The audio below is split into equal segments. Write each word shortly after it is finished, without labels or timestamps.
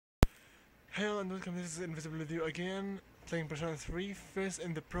Hello and welcome, this is Invisible with you again, playing Persona 3 FES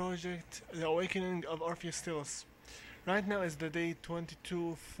in the project The Awakening of Orpheus Telos. Right now is the day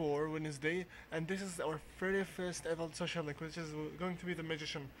 22 for Wednesday, and this is our very first ever social link, which is going to be the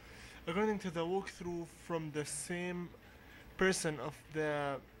Magician. According to the walkthrough from the same person of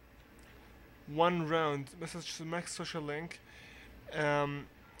the one round message to max social link,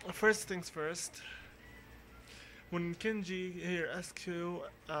 first things first, when Kenji here asks you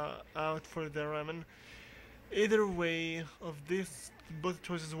out for the ramen, either way of these both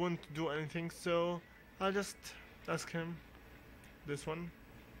choices won't do anything, so I'll just ask him this one.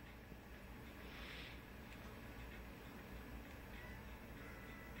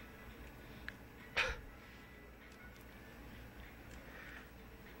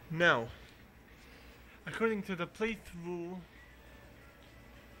 Now, according to the playthrough,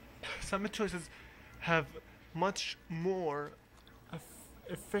 some choices have much more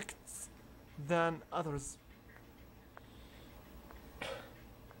effects than others.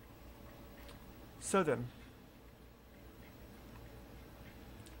 So then,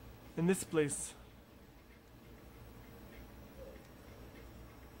 in this place,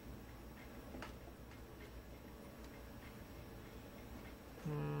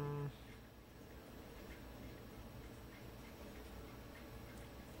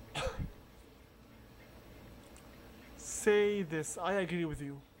 say this, I agree with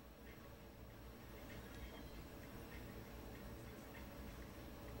you.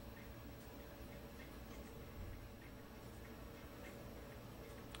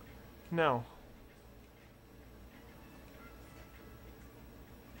 Now,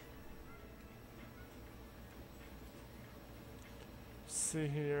 see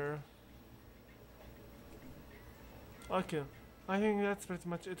here. Okay, I think that's pretty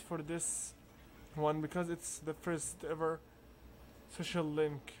much it for this one, because it's the first ever social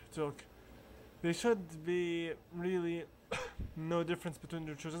link talk. There should be really no difference between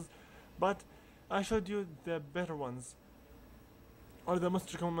your choices, but I showed you the better ones, or the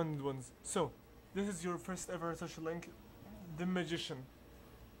most recommended ones. So, this is your first ever social link, the Magician.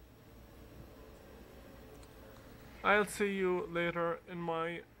 I'll see you later in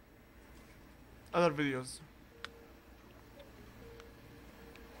my other videos.